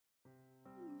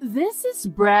This is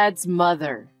Brad's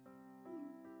mother.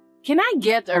 Can I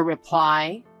get a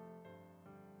reply?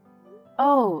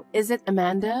 Oh, is it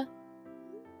Amanda?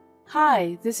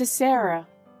 Hi, this is Sarah.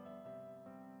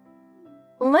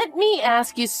 Let me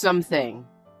ask you something.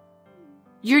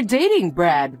 You're dating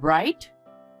Brad, right?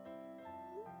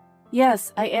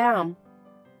 Yes, I am.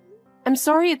 I'm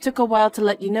sorry it took a while to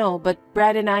let you know, but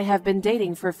Brad and I have been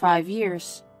dating for 5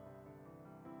 years.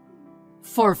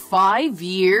 For 5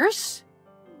 years?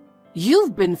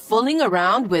 You've been fooling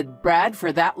around with Brad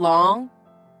for that long?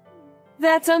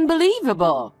 That's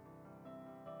unbelievable.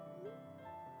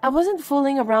 I wasn't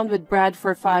fooling around with Brad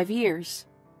for 5 years.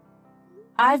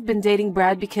 I've been dating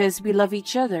Brad because we love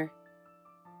each other.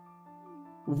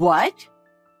 What?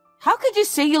 How could you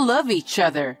say you love each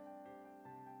other?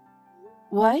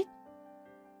 What?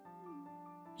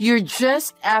 You're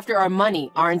just after our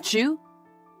money, aren't you?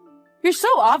 You're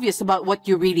so obvious about what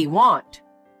you really want.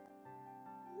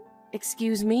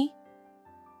 Excuse me?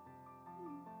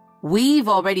 We've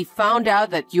already found out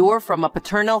that you're from a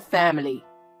paternal family.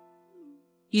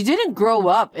 You didn't grow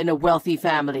up in a wealthy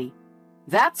family.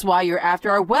 That's why you're after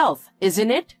our wealth,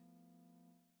 isn't it?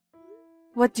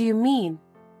 What do you mean?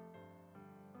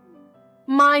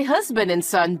 My husband and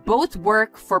son both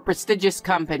work for prestigious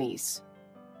companies.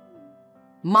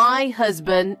 My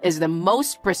husband is the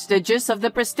most prestigious of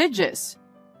the prestigious.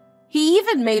 He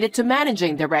even made it to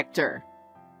managing director.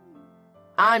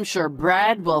 I'm sure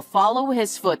Brad will follow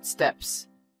his footsteps.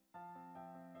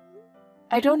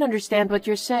 I don't understand what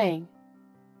you're saying.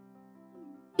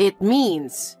 It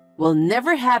means we'll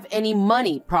never have any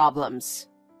money problems.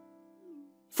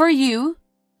 For you,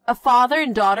 a father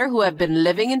and daughter who have been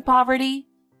living in poverty,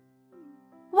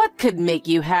 what could make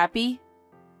you happy?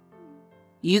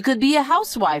 You could be a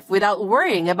housewife without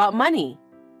worrying about money.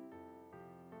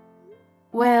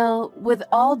 Well, with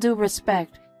all due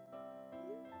respect,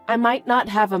 I might not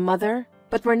have a mother,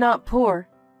 but we're not poor.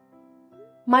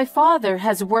 My father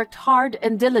has worked hard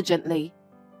and diligently.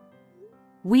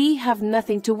 We have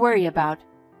nothing to worry about.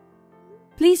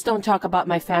 Please don't talk about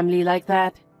my family like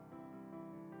that.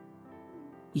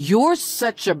 You're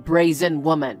such a brazen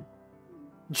woman.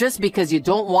 Just because you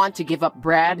don't want to give up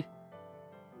Brad.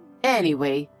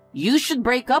 Anyway, you should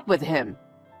break up with him.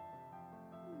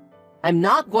 I'm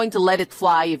not going to let it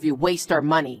fly if you waste our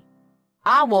money.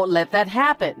 I won't let that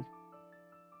happen.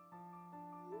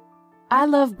 I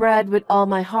love Brad with all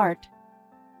my heart.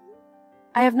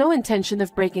 I have no intention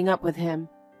of breaking up with him.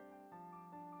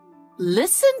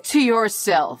 Listen to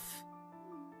yourself.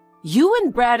 You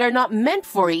and Brad are not meant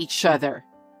for each other.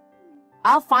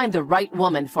 I'll find the right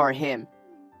woman for him.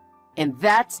 And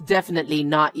that's definitely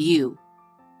not you.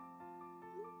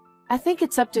 I think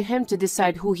it's up to him to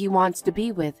decide who he wants to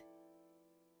be with.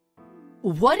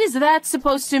 What is that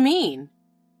supposed to mean?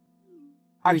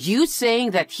 Are you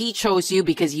saying that he chose you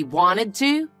because he wanted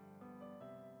to?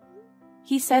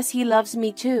 He says he loves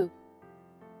me too.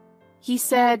 He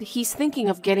said he's thinking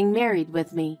of getting married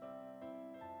with me.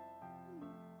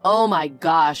 Oh my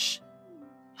gosh.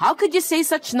 How could you say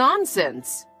such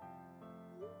nonsense?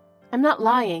 I'm not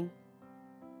lying.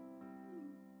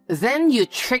 Then you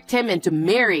tricked him into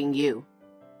marrying you.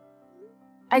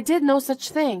 I did no such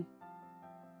thing.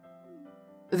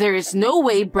 There is no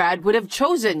way Brad would have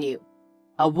chosen you,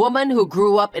 a woman who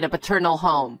grew up in a paternal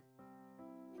home.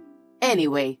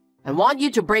 Anyway, I want you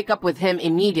to break up with him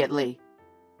immediately.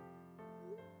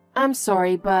 I'm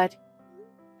sorry, but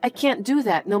I can't do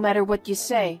that no matter what you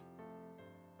say.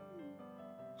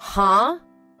 Huh?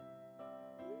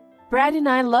 Brad and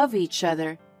I love each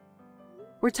other.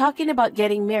 We're talking about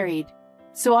getting married,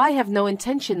 so I have no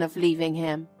intention of leaving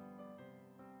him.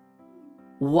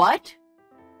 What?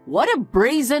 What a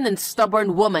brazen and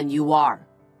stubborn woman you are.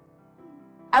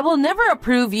 I will never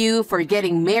approve you for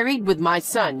getting married with my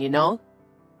son, you know.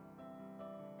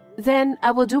 Then I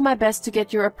will do my best to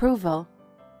get your approval.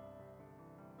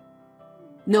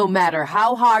 No matter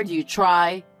how hard you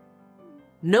try,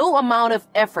 no amount of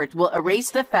effort will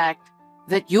erase the fact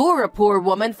that you're a poor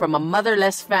woman from a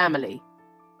motherless family.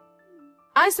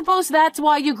 I suppose that's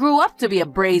why you grew up to be a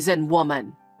brazen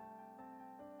woman.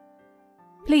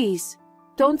 Please,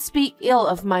 don't speak ill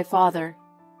of my father.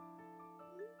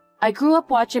 I grew up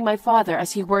watching my father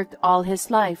as he worked all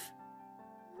his life.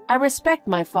 I respect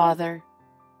my father.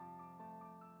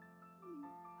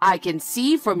 I can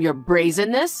see from your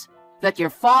brazenness that your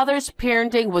father's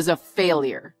parenting was a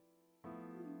failure.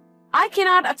 I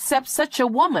cannot accept such a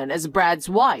woman as Brad's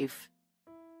wife.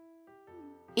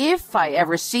 If I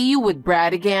ever see you with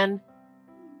Brad again,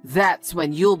 that's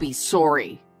when you'll be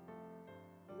sorry.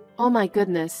 Oh my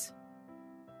goodness.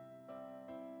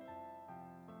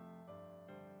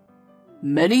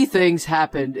 Many things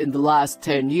happened in the last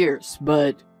 10 years,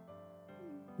 but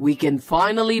we can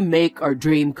finally make our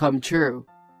dream come true.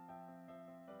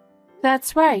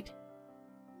 That's right.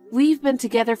 We've been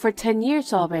together for 10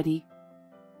 years already.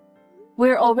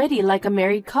 We're already like a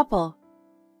married couple.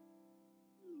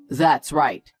 That's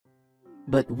right.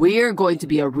 But we're going to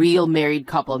be a real married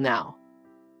couple now.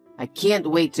 I can't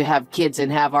wait to have kids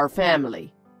and have our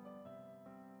family.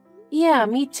 Yeah,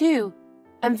 me too.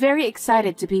 I'm very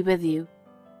excited to be with you.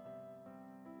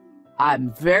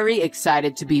 I'm very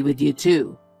excited to be with you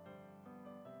too.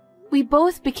 We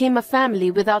both became a family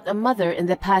without a mother in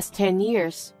the past 10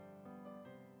 years.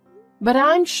 But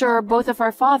I'm sure both of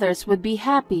our fathers would be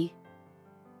happy.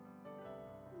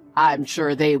 I'm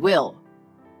sure they will.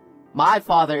 My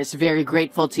father is very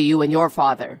grateful to you and your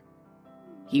father.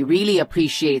 He really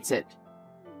appreciates it.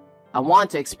 I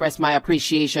want to express my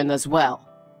appreciation as well.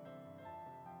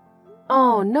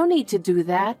 Oh, no need to do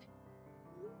that.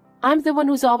 I'm the one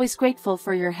who's always grateful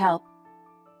for your help.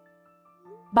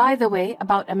 By the way,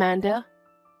 about Amanda.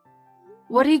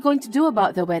 What are you going to do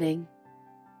about the wedding?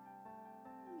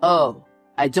 Oh,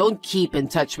 I don't keep in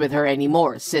touch with her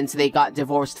anymore since they got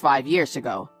divorced 5 years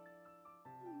ago.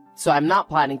 So I'm not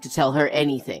planning to tell her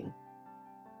anything.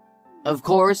 Of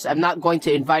course, I'm not going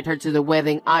to invite her to the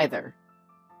wedding either.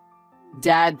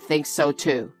 Dad thinks so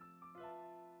too.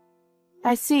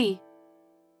 I see.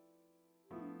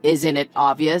 Isn't it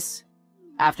obvious?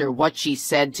 After what she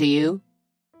said to you?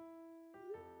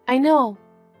 I know.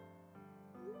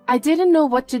 I didn't know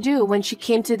what to do when she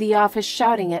came to the office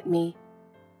shouting at me.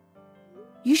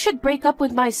 You should break up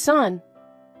with my son.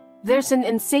 There's an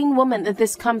insane woman in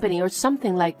this company or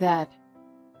something like that.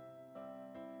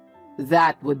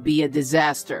 That would be a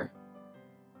disaster.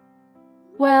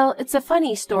 Well, it's a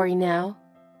funny story now.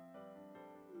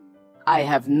 I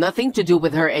have nothing to do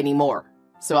with her anymore,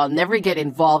 so I'll never get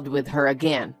involved with her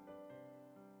again.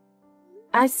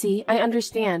 I see, I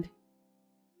understand.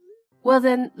 Well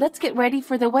then, let's get ready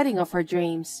for the wedding of our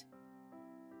dreams.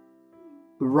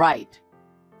 Right.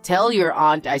 Tell your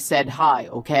aunt I said hi,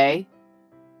 okay?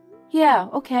 Yeah,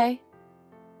 okay.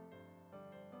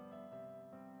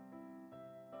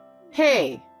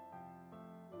 Hey,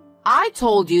 I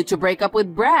told you to break up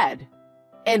with Brad.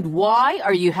 And why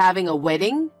are you having a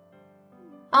wedding?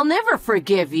 I'll never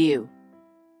forgive you.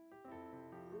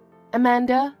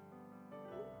 Amanda,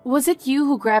 was it you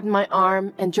who grabbed my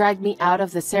arm and dragged me out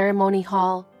of the ceremony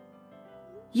hall?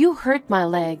 You hurt my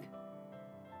leg.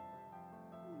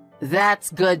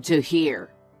 That's good to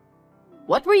hear.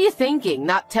 What were you thinking,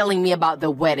 not telling me about the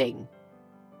wedding?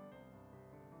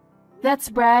 That's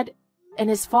Brad and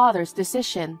his father's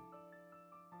decision.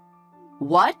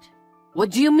 What? What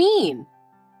do you mean?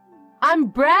 I'm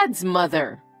Brad's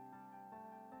mother.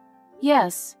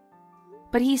 Yes,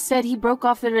 but he said he broke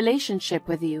off the relationship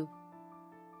with you.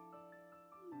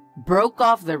 Broke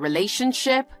off the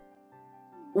relationship?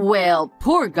 Well,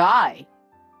 poor guy.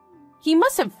 He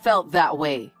must have felt that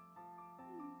way.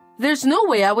 There's no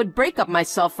way I would break up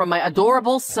myself from my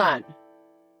adorable son.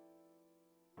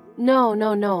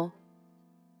 No.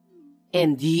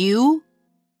 And you?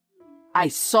 I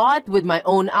saw it with my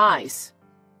own eyes.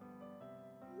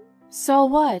 So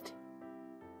what?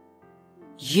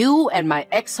 You and my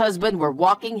ex-husband were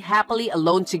walking happily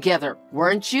alone together,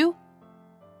 weren't you?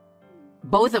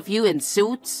 Both of you in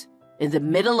suits, in the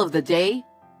middle of the day?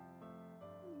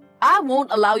 I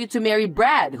won't allow you to marry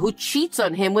Brad, who cheats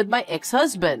on him with my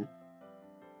ex-husband.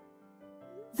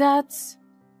 That's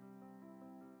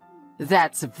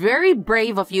very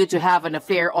brave of you to have an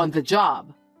affair on the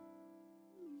job.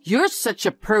 You're such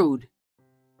a prude.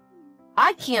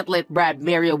 I can't let Brad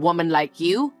marry a woman like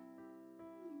you.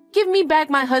 Give me back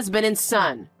my husband and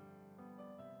son.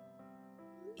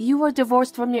 You were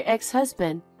divorced from your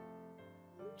ex-husband.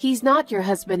 He's not your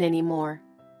husband anymore.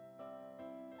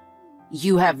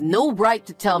 You have no right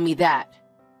to tell me that.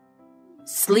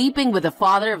 Sleeping with the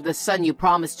father of the son you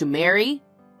promised to marry?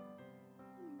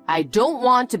 I don't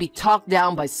want to be talked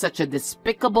down by such a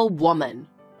despicable woman.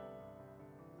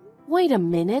 Wait a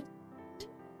minute.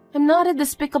 I'm not a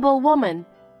despicable woman.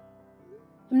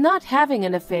 I'm not having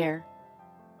an affair.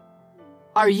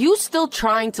 Are you still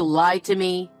trying to lie to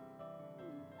me?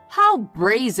 How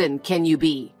brazen can you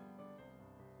be?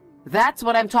 That's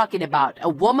what I'm talking about, a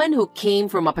woman who came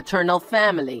from a paternal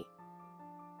family.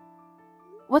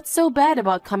 What's so bad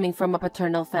about coming from a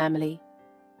paternal family?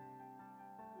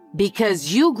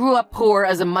 Because you grew up poor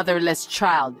as a motherless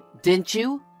child, didn't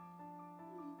you?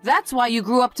 That's why you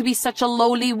grew up to be such a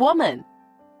lowly woman.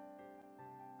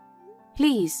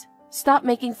 Please, stop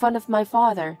making fun of my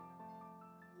father.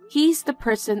 He's the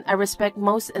person I respect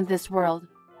most in this world.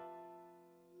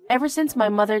 Ever since my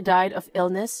mother died of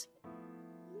illness,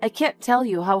 I can't tell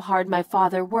you how hard my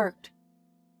father worked.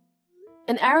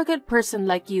 An arrogant person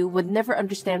like you would never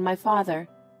understand my father.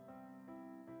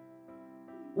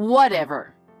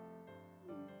 Whatever.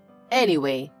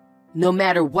 Anyway, no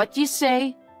matter what you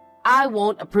say, I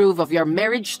won't approve of your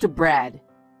marriage to Brad.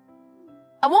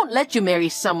 I won't let you marry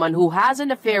someone who has an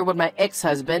affair with my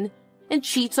ex-husband and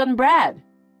cheats on Brad.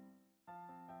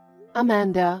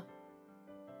 Amanda.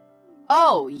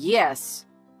 Oh, yes.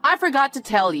 I forgot to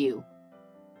tell you.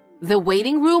 The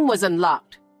waiting room was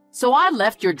unlocked, so I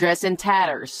left your dress in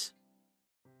tatters.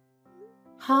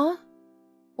 Huh?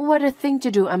 What a thing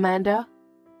to do, Amanda.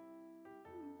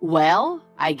 Well,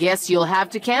 I guess you'll have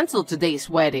to cancel today's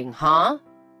wedding, huh?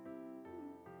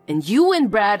 And you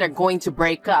and Brad are going to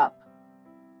break up.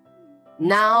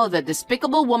 Now the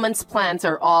despicable woman's plans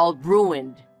are all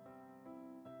ruined.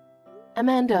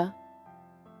 Amanda.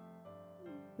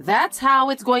 That's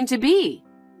how it's going to be.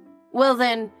 Well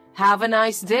then, have a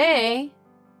nice day.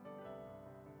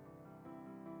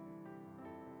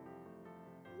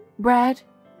 Brad,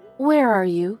 where are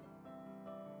you?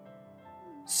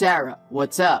 Sarah,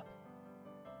 what's up?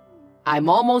 I'm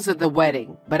almost at the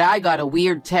wedding, but I got a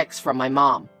weird text from my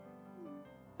mom.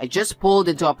 I just pulled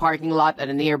into a parking lot at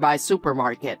a nearby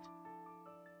supermarket.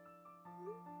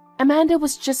 Amanda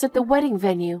was just at the wedding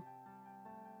venue.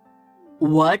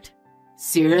 What?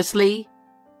 Seriously?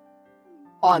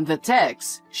 On the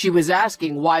text, she was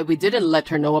asking why we didn't let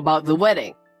her know about the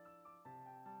wedding.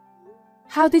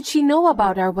 How did she know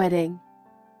about our wedding?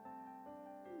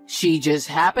 She just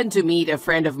happened to meet a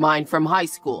friend of mine from high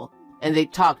school, and they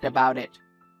talked about it.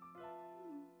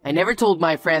 I never told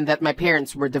my friend that my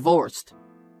parents were divorced.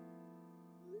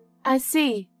 I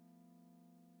see.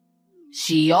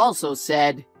 She also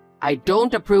said, I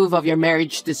don't approve of your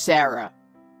marriage to Sarah.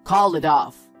 Call it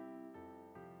off.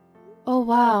 Oh,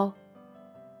 wow.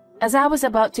 As I was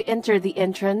about to enter the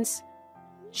entrance,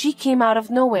 she came out of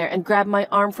nowhere and grabbed my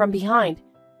arm from behind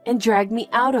and dragged me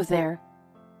out of there.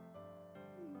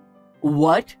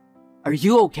 What? Are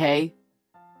you okay?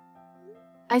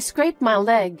 I scraped my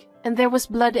leg and there was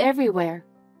blood everywhere.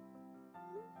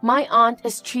 My aunt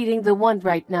is treating the wound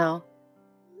right now.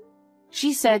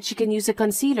 She said she can use a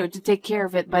concealer to take care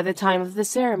of it by the time of the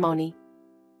ceremony.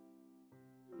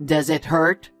 Does it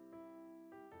hurt?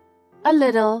 A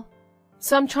little,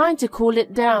 so I'm trying to cool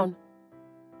it down.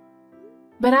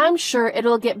 But I'm sure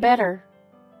it'll get better.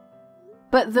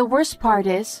 But the worst part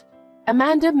is,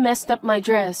 Amanda messed up my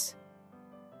dress.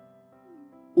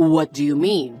 What do you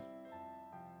mean?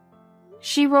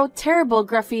 She wrote terrible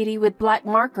graffiti with black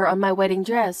marker on my wedding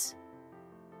dress.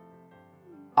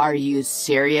 Are you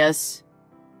serious?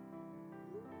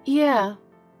 Yeah.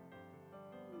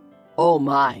 Oh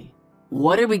my.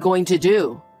 What are we going to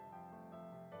do?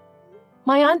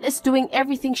 My aunt is doing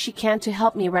everything she can to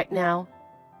help me right now.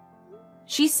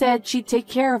 She said she'd take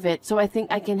care of it, so I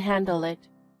think I can handle it.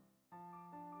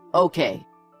 Okay.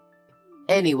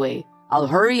 Anyway, I'll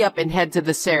hurry up and head to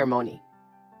the ceremony.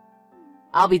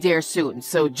 I'll be there soon,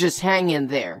 so just hang in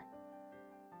there.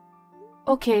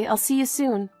 Okay, I'll see you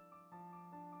soon.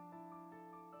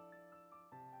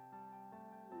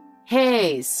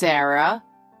 Hey, Sarah.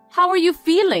 How are you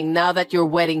feeling now that your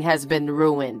wedding has been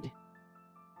ruined?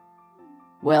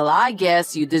 Well, I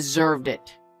guess you deserved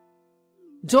it.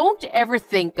 Don't ever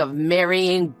think of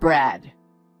marrying Brad.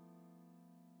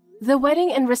 The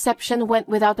wedding and reception went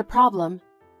without a problem.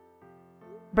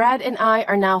 Brad and I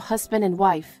are now husband and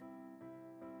wife.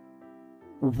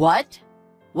 What?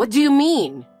 What do you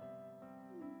mean?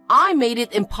 I made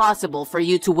it impossible for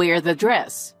you to wear the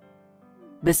dress.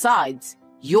 Besides,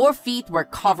 your feet were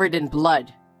covered in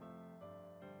blood.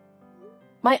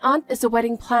 My aunt is a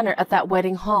wedding planner at that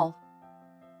wedding hall.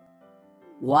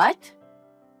 What?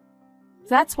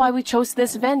 That's why we chose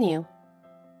this venue.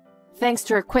 Thanks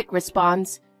to her quick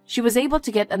response, she was able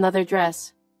to get another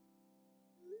dress.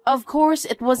 Of course,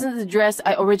 it wasn't the dress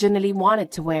I originally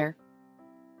wanted to wear.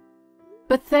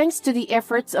 But thanks to the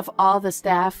efforts of all the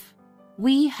staff,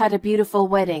 we had a beautiful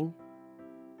wedding.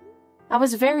 I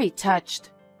was very touched.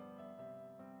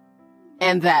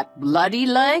 And that bloody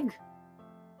leg?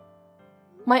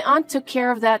 My aunt took care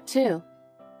of that too.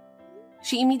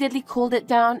 She immediately cooled it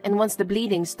down, and once the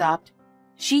bleeding stopped,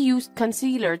 she used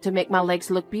concealer to make my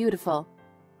legs look beautiful.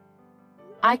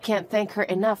 I can't thank her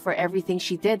enough for everything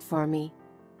she did for me.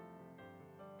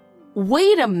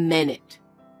 Wait a minute.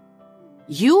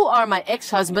 You are my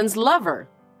ex-husband's lover.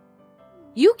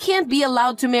 You can't be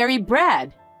allowed to marry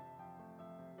Brad.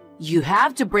 You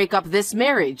have to break up this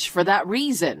marriage for that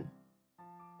reason.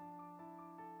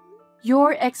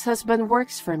 Your ex-husband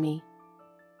works for me.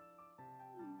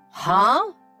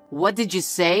 Huh? What did you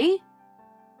say?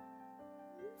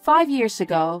 5 years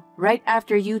ago, right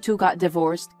after you two got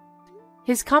divorced,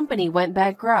 his company went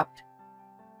bankrupt.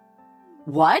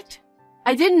 What?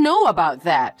 I didn't know about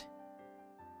that.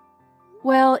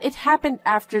 Well, it happened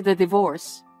after the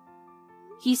divorce.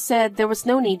 He said there was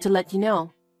no need to let you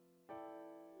know.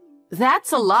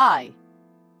 That's a lie.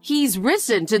 He's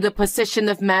risen to the position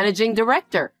of managing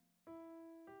director.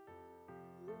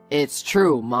 It's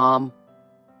true, Mom.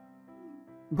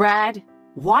 Brad,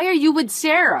 why are you with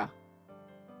Sarah?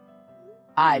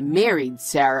 I married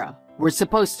Sarah. We're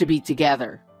supposed to be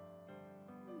together.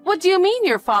 What do you mean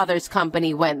your father's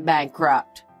company went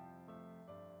bankrupt?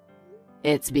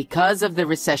 It's because of the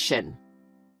recession.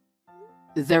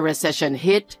 The recession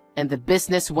hit and the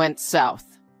business went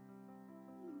south.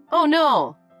 Oh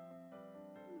no.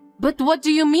 But what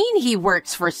do you mean he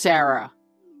works for Sarah?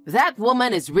 That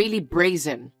woman is really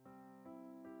brazen.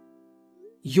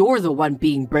 You're the one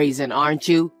being brazen, aren't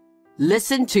you?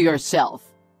 Listen to yourself.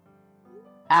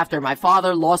 After my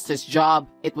father lost his job,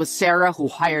 it was Sarah who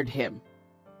hired him.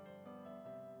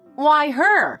 Why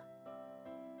her?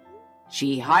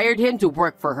 She hired him to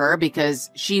work for her because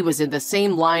she was in the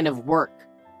same line of work.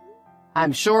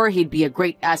 I'm sure he'd be a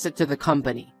great asset to the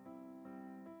company.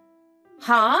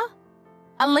 Huh?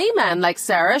 A layman like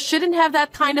Sarah shouldn't have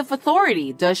that kind of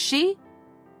authority, does she?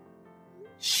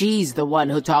 She's the one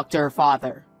who talked to her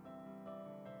father.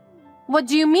 What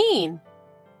do you mean?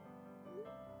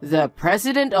 The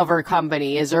president of her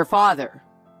company is her father.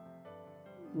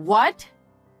 What?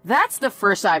 That's the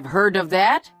first I've heard of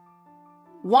that.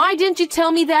 Why didn't you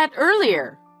tell me that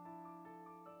earlier?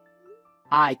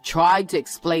 I tried to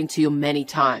explain to you many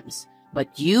times,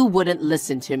 but you wouldn't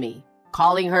listen to me,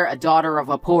 calling her a daughter of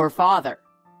a poor father.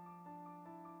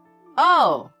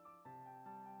 Oh.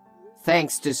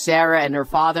 Thanks to Sarah and her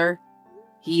father,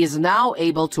 he is now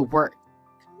able to work.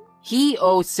 He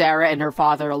owes Sarah and her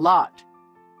father a lot.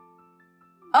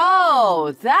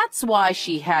 Oh, that's why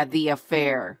she had the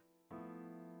affair.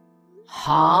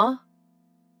 Huh?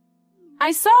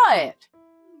 I saw it.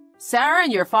 Sarah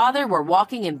and your father were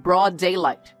walking in broad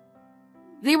daylight.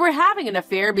 They were having an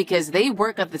affair because they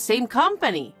work at the same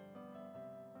company.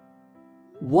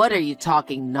 What are you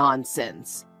talking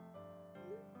nonsense?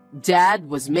 Dad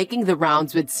was making the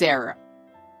rounds with Sarah.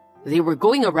 They were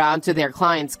going around to their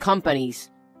clients'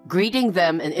 companies, greeting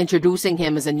them and introducing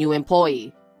him as a new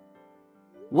employee.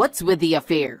 What's with the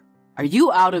affair? Are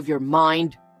you out of your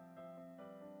mind?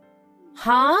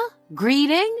 Huh?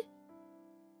 Greeting?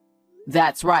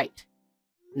 That's right.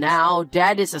 Now,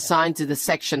 Dad is assigned to the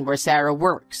section where Sarah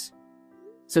works.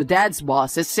 So Dad's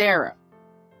boss is Sarah.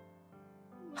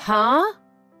 Huh?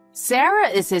 Sarah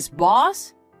is his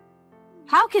boss?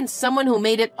 How can someone who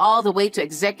made it all the way to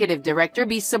executive director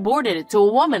be subordinate to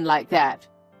a woman like that?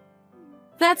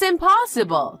 That's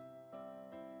impossible.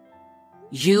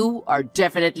 You are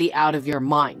definitely out of your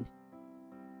mind.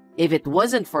 If it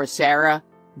wasn't for Sarah,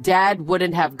 Dad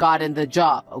wouldn't have gotten the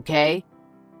job, okay?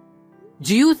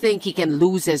 Do you think he can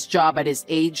lose his job at his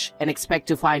age and expect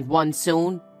to find one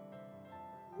soon?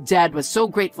 Dad was so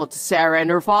grateful to Sarah and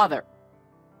her father.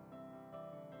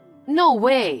 No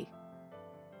way.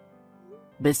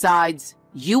 Besides,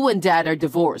 you and Dad are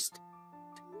divorced.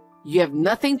 You have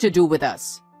nothing to do with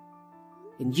us.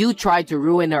 And you tried to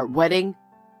ruin our wedding?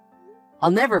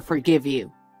 I'll never forgive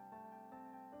you.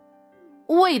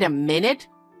 Wait a minute.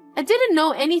 I didn't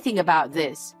know anything about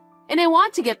this, and I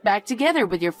want to get back together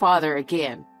with your father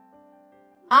again.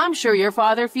 I'm sure your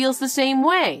father feels the same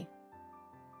way.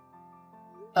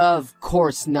 Of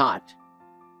course not.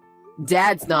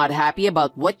 Dad's not happy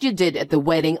about what you did at the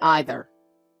wedding either.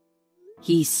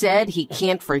 He said he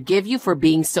can't forgive you for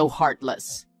being so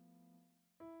heartless.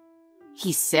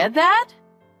 He said that?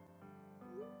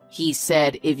 He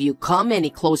said if you come any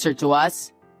closer to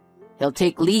us, he'll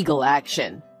take legal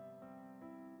action.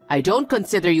 I don't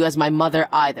consider you as my mother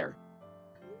either.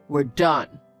 We're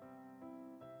done.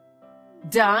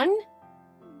 Done?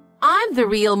 I'm the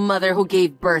real mother who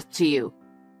gave birth to you.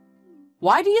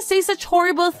 Why do you say such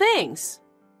horrible things?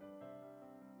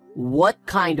 What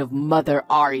kind of mother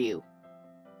are you?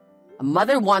 A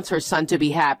mother wants her son to be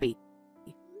happy,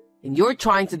 and you're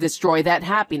trying to destroy that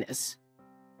happiness.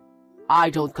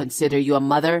 I don't consider you a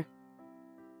mother.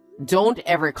 Don't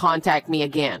ever contact me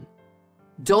again.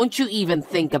 Don't you even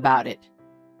think about it.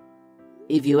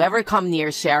 If you ever come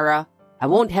near Sarah, I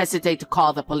won't hesitate to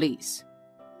call the police.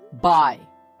 Bye.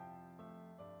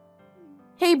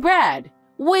 Hey, Brad,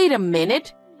 wait a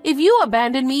minute. If you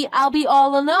abandon me, I'll be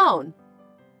all alone.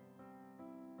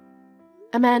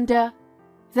 Amanda,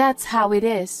 that's how it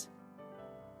is.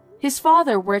 His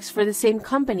father works for the same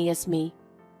company as me.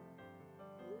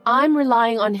 I'm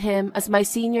relying on him as my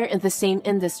senior in the same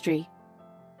industry.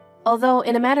 Although,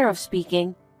 in a matter of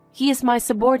speaking, he is my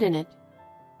subordinate.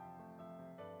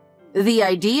 The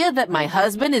idea that my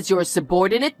husband is your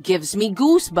subordinate gives me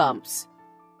goosebumps.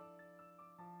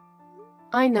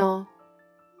 I know,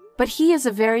 but he is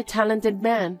a very talented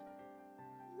man.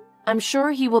 I'm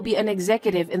sure he will be an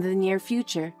executive in the near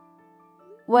future.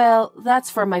 Well, that's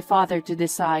for my father to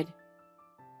decide.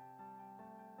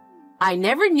 I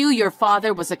never knew your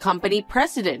father was a company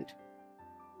president.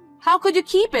 How could you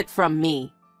keep it from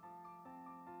me?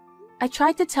 I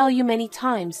tried to tell you many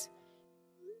times,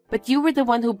 but you were the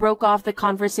one who broke off the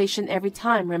conversation every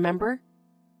time, remember?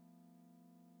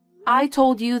 I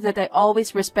told you that I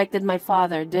always respected my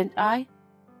father, didn't I?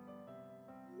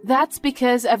 That's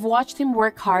because I've watched him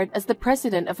work hard as the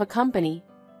president of a company.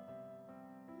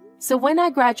 So when I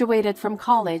graduated from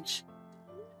college,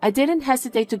 I didn't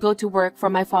hesitate to go to work for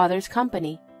my father's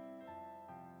company.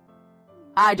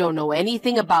 I don't know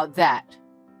anything about that.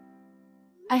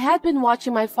 I had been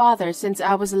watching my father since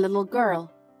I was a little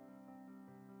girl.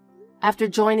 After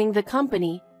joining the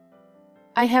company,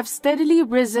 I have steadily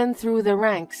risen through the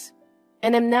ranks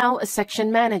and am now a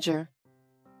section manager.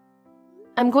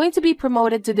 I'm going to be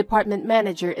promoted to department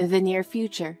manager in the near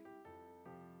future.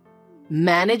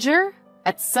 Manager?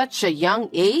 At such a young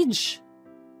age?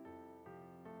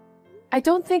 I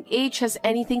don't think age has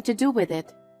anything to do with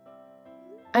it.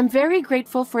 I'm very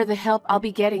grateful for the help I'll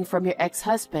be getting from your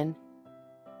ex-husband.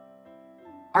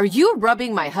 Are you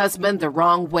rubbing my husband the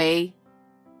wrong way?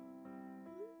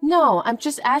 No, I'm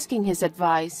just asking his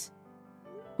advice.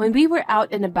 When we were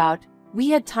out and about, we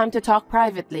had time to talk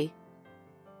privately.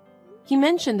 He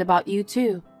mentioned about you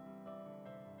too.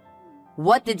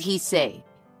 What did he say?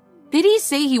 Did he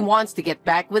say he wants to get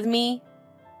back with me?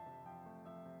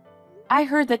 I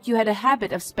heard that you had a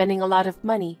habit of spending a lot of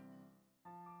money.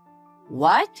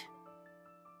 What?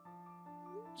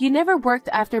 You never worked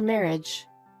after marriage.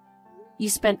 You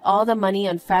spent all the money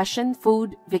on fashion,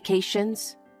 food,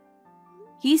 vacations.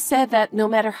 He said that no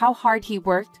matter how hard he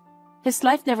worked, his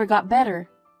life never got better.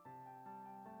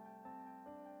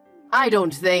 I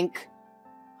don't think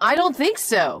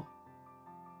so.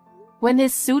 When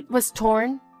his suit was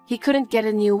torn, he couldn't get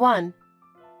a new one.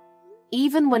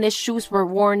 Even when his shoes were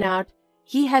worn out,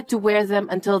 he had to wear them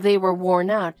until they were worn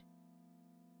out.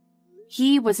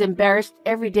 He was embarrassed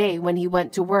every day when he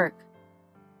went to work.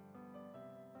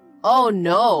 Oh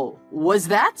no, was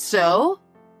that so?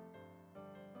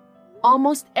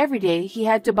 Almost every day he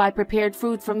had to buy prepared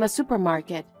food from the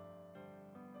supermarket.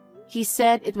 He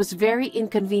said it was very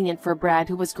inconvenient for Brad,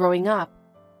 who was growing up.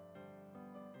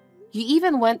 You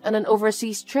even went on an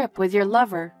overseas trip with your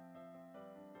lover.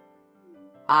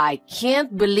 I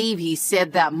can't believe he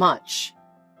said that much.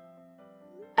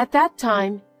 At that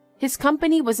time, his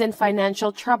company was in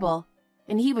financial trouble,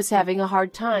 and he was having a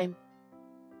hard time.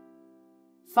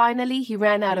 Finally, he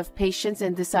ran out of patience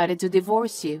and decided to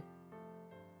divorce you.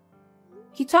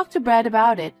 He talked to Brad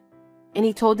about it, and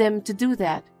he told him to do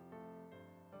that.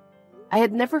 I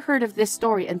had never heard of this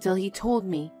story until he told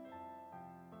me.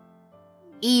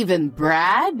 Even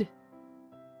Brad?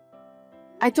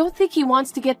 I don't think he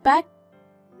wants to get back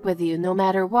with you no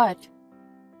matter what.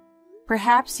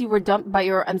 Perhaps you were dumped by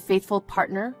your unfaithful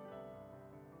partner?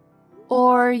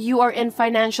 Or you are in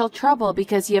financial trouble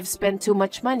because you have spent too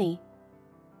much money.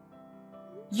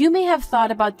 You may have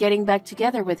thought about getting back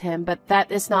together with him, but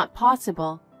that is not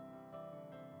possible.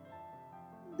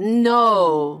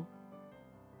 No.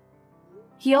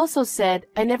 He also said,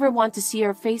 I never want to see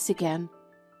your face again.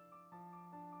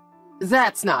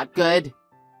 That's not good.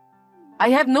 I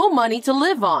have no money to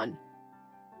live on.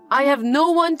 I have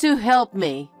no one to help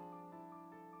me.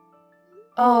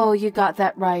 Oh, you got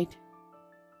that right.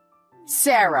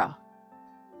 Sarah,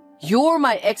 you're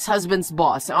my ex-husband's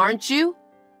boss, aren't you?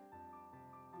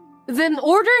 Then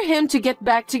order him to get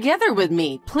back together with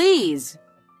me, please.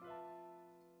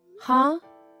 Huh?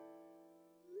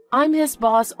 I'm his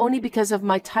boss only because of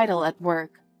my title at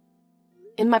work.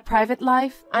 In my private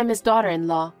life, I'm his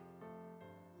daughter-in-law.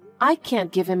 I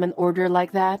can't give him an order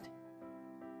like that.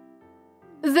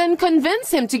 Then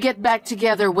convince him to get back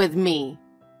together with me.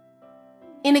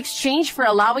 In exchange for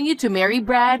allowing you to marry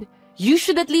Brad, you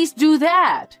should at least do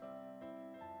that.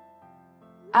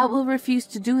 I will refuse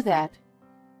to do that.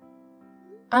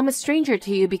 I'm a stranger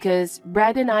to you because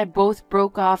Brad and I both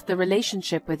broke off the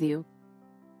relationship with you.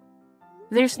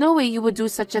 There's no way you would do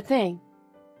such a thing.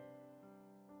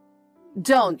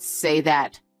 Don't say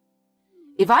that.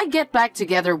 If I get back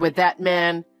together with that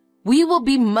man, we will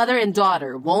be mother and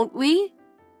daughter, won't we?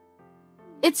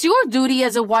 It's your duty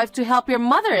as a wife to help your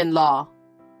mother-in-law.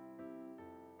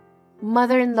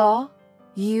 Mother-in-law?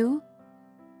 You?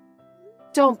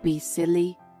 Don't be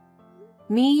silly.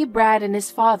 Me, Brad, and his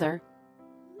father,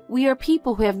 we are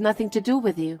people who have nothing to do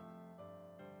with you.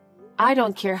 I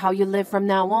don't care how you live from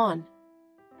now on.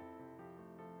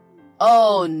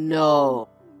 Oh no,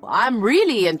 I'm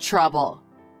really in trouble.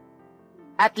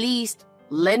 At least,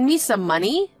 lend me some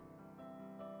money?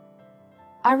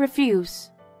 I refuse.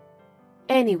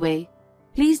 Anyway,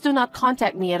 please do not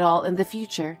contact me at all in the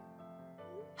future.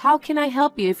 How can I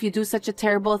help you if you do such a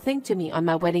terrible thing to me on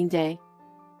my wedding day?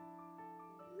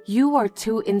 You are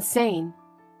too insane.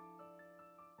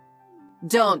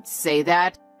 Don't say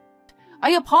that.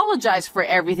 I apologize for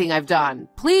everything I've done.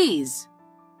 Please.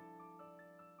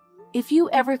 If you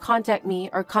ever contact me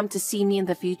or come to see me in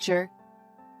the future,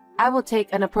 I will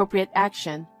take an appropriate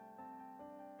action.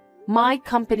 My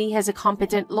company has a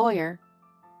competent lawyer.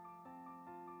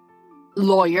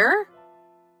 Lawyer?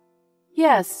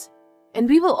 Yes, and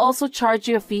we will also charge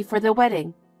you a fee for the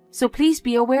wedding, so please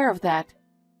be aware of that.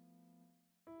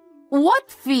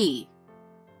 What fee?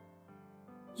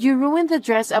 You ruined the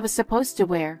dress I was supposed to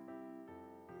wear.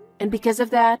 And because of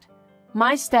that,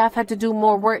 my staff had to do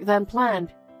more work than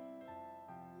planned.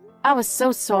 I was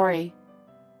so sorry.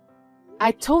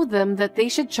 I told them that they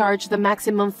should charge the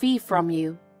maximum fee from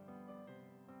you.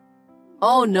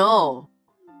 Oh no.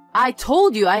 I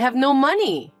told you I have no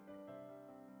money.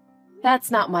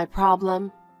 That's not my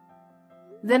problem.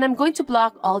 Then I'm going to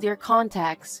block all your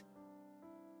contacts.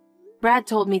 Brad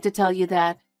told me to tell you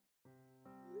that.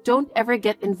 Don't ever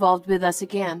get involved with us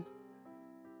again.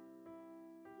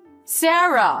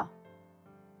 Sarah!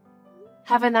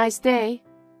 Have a nice day.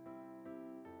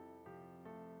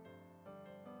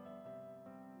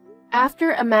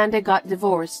 After Amanda got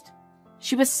divorced,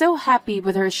 she was so happy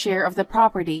with her share of the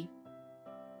property.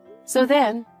 So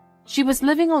then, she was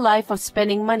living a life of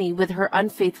spending money with her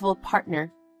unfaithful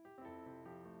partner.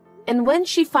 And when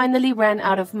she finally ran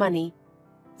out of money,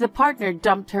 the partner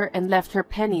dumped her and left her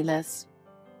penniless.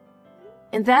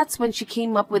 And that's when she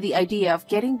came up with the idea of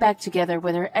getting back together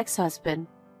with her ex-husband.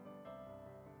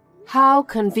 How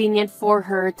convenient for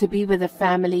her to be with a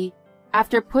family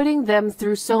after putting them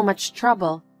through so much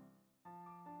trouble.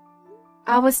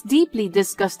 I was deeply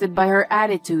disgusted by her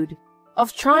attitude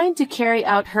of trying to carry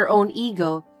out her own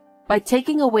ego by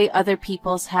taking away other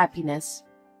people's happiness.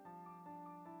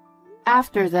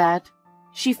 After that,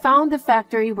 she found the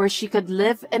factory where she could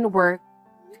live and work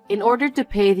in order to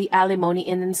pay the alimony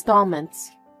in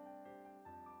installments.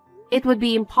 It would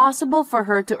be impossible for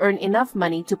her to earn enough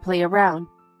money to play around.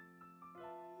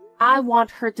 I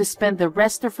want her to spend the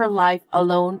rest of her life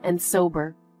alone and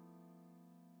sober.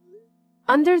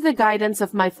 Under the guidance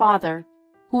of my father,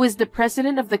 who is the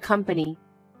president of the company,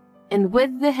 and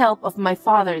with the help of my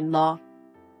father-in-law,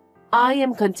 I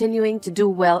am continuing to do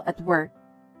well at work.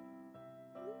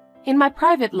 In my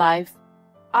private life,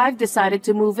 I've decided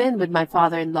to move in with my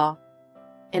father-in-law,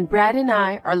 and Brad and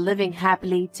I are living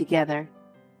happily together.